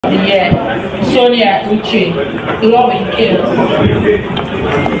the year, Sonia, Uche, Love and Kills.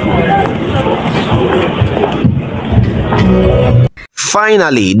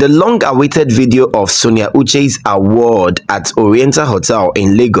 Finally, the long-awaited video of Sonia Uche's award at Oriental Hotel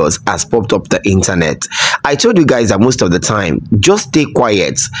in Lagos has popped up the internet. I told you guys that most of the time, just stay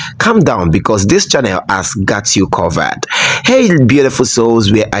quiet, calm down, because this channel has got you covered. Hey beautiful souls,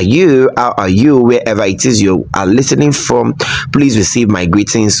 where are you? How are you? Wherever it is you are listening from, please receive my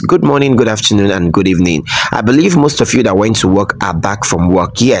greetings. Good morning, good afternoon, and good evening. I believe most of you that went to work are back from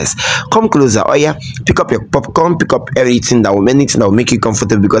work. Yes, come closer. Oh yeah, pick up your popcorn, pick up anything that will make you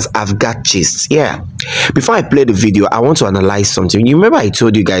comfortable, because I've got gist. Yeah, before I play the video, I want to analyze something. You remember I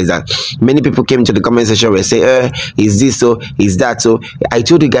told you guys that many people came to the comment section where say, is this so, is that so? I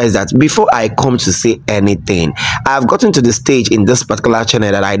told you guys that before I come to say anything, I've gotten to the stage in this particular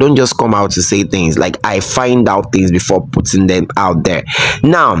channel that I don't just come out to say things. Like, I find out things before putting them out there.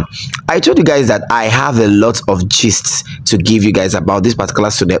 Now, I told you guys that I have a lot of gists to give you guys about this particular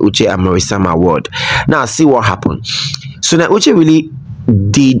Sonia Uche and Maurice award. Now, see what happened. Sonia Uche really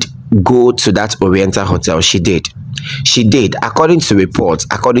did go to that Oriental Hotel. She did, according to reports,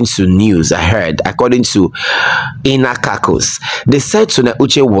 according to news I heard, according to inner caucus. They said Sonia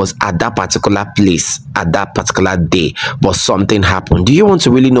Uche was at that particular place at that particular day, but something happened. Do you want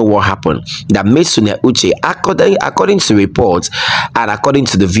to really know what happened that made Sonia Uche, according to reports and according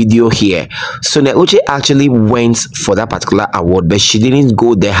to the video here, Sonia Uche actually went for that particular award, but she didn't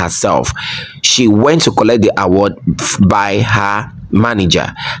go there herself. She went to collect the award by her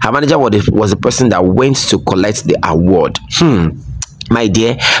manager. Her manager was the person that went to collect the award. My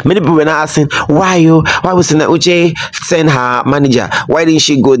dear, many people were now asking, why was Sonia Uche send her manager? Why didn't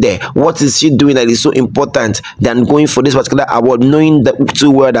she go there? What is she doing that is so important than going for this particular award, knowing that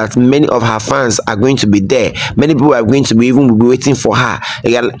too well that many of her fans are going to be there? Many people are going to be waiting for her.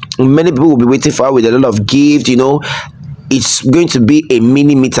 Many people will be waiting for her with a lot of gifts, you know. It's going to be a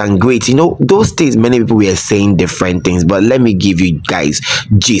mini meet and greet. You know, those days many people were saying different things, but let me give you guys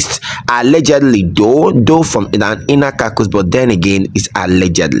gist. Allegedly, though from an inner caucus, but then again, it's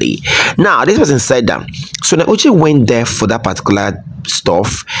allegedly. Now, this was said that Sonia Uche went there for that particular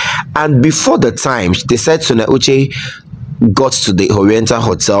stuff, and before the time, they said Sonia Uche got to the Oriental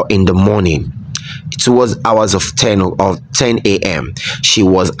Hotel in the morning. It was hours of 10 a.m. She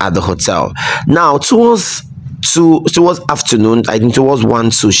was at the hotel. Now, towards afternoon, I think towards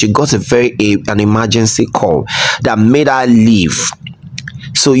 1-2, she got an emergency call that made her leave.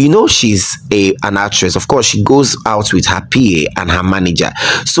 So, you know, she's an actress. Of course, she goes out with her PA and her manager.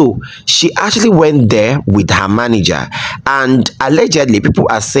 So she actually went there with her manager, and allegedly people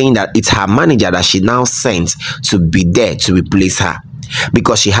are saying that it's her manager that she now sent to be there to replace her,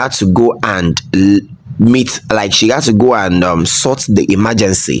 because she had to go and she had to go and sort the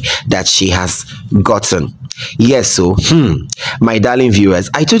emergency that she has gotten. Yes, so my darling viewers,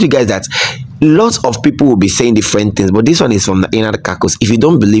 I told you guys that lots of people will be saying different things, but this one is from the inner caucus. If you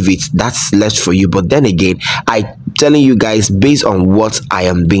don't believe it, that's left for you. But then again, I'm telling you guys based on what I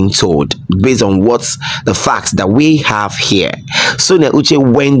am being told, based on what's the facts that we have here. Sonia Uche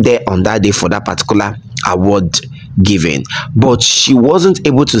went there on that day for that particular award giving, but she wasn't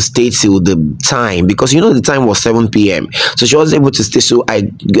able to stay till the time, because you know the time was 7 p.m. so she wasn't able to stay. So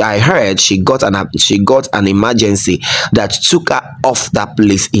I heard she got an emergency that took her off that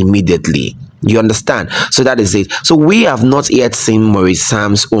place immediately. You understand? So that is it. So we have not yet seen Maurice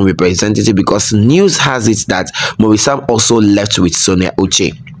Sam's own representative, because news has it that Maurice Sam also left with Sonia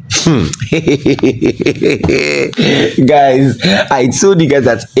Uche. Guys, I told you guys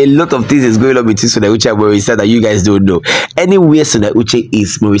that a lot of things is going on between Sonia Uche and Maurice Sam that you guys don't know. Anywhere Sonia Uche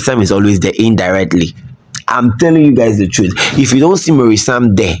is, Maurice Sam is always there indirectly. I'm telling you guys the truth. If you don't see Maurice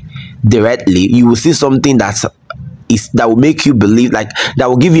Sam there directly, you will see something that will make you believe, like that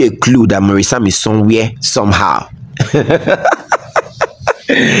will give you a clue that Maurice Sam is somewhere somehow.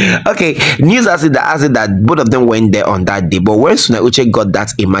 Okay, news has it that both of them went there on that day, but when Sonia Uche got that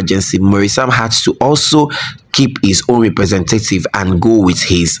emergency, Maurice Sam had to also keep his own representative and go with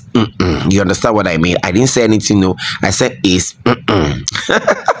his You understand what I mean? I didn't say anything, no, I said his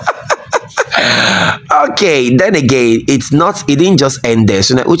Okay, then again, it didn't just end there.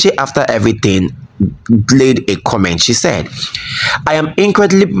 Sonia Uche, after everything, laid a comment. She said, I am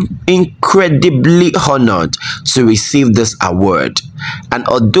incredibly honored to receive this award, and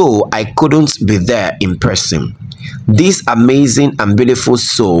although I couldn't be there in person, this amazing and beautiful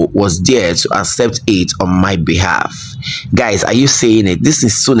soul was there to accept it on my behalf. Guys, are you saying it? This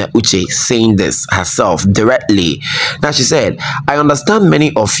is Sonia Uche saying this herself directly. Now she said, I understand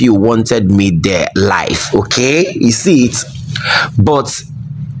many of you wanted me there live, okay? You see it? But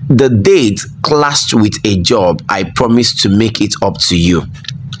the date clashed with a job. I promise to make it up to you.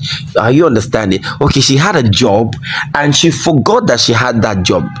 Are you understanding? Okay, she had a job and she forgot that she had that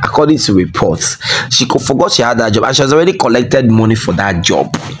job. According to reports, she forgot she had that job and she has already collected money for that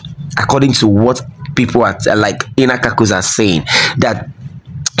job. According to what people are like Inakakus are saying, that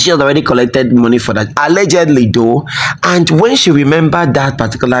she has already collected money for that, allegedly though. And when she remembered that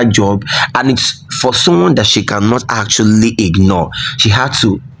particular job, and it's for someone that she cannot actually ignore, she had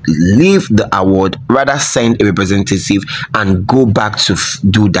to leave the award, rather send a representative and go back to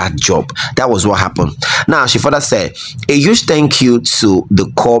do that job. That was what happened. Now she further said, a huge thank you to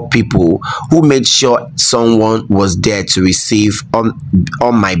the core people who made sure someone was there to receive on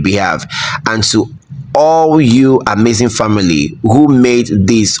my behalf, and to all you amazing family who made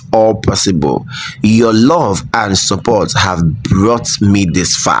this all possible. Your love and support have brought me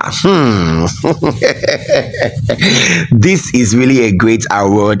this far. This is really a great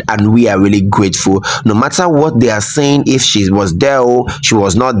award and we are really grateful. No matter what they are saying, if she was there or she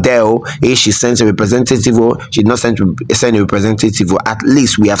was not there, or if she sent a representative or she did not send a representative, or at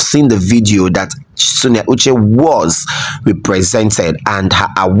least we have seen the video that Sonia Uche was represented and her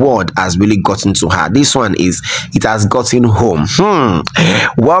award has really gotten to her. This one it has gotten home.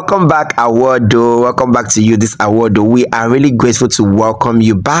 Welcome back, award though. Welcome back to you, this award though. We are really grateful to welcome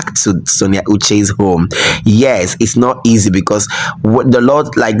you back to Sonia Uche's home. Yes, it's not easy, because what the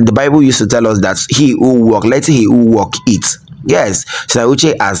Lord, like the Bible used to tell us, that he who walk, let he who walk eat. Yes, Sonia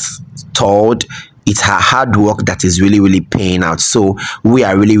Uche has told, it's her hard work that is really paying out. So we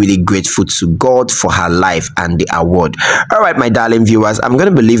are really grateful to God for her life and the award. All right, my darling viewers, I'm going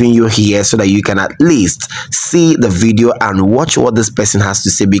to be leaving you here so that you can at least see the video and watch what this person has to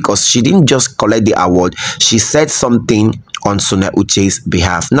say, because she didn't just collect the award, she said something on Sonia Uche's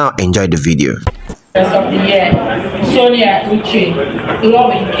behalf. Now enjoy the video. Rest of the year, Sonia Uche,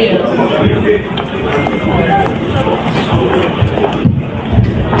 love and care.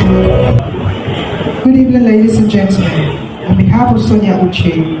 Good evening, ladies and gentlemen. On behalf of Sonia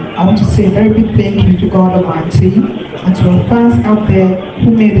Uche, I want to say a very big thank you to God Almighty and to our fans out there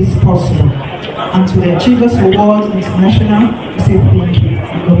who made this possible. And to the Achievers Award International, I say thank you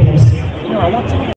and God bless you.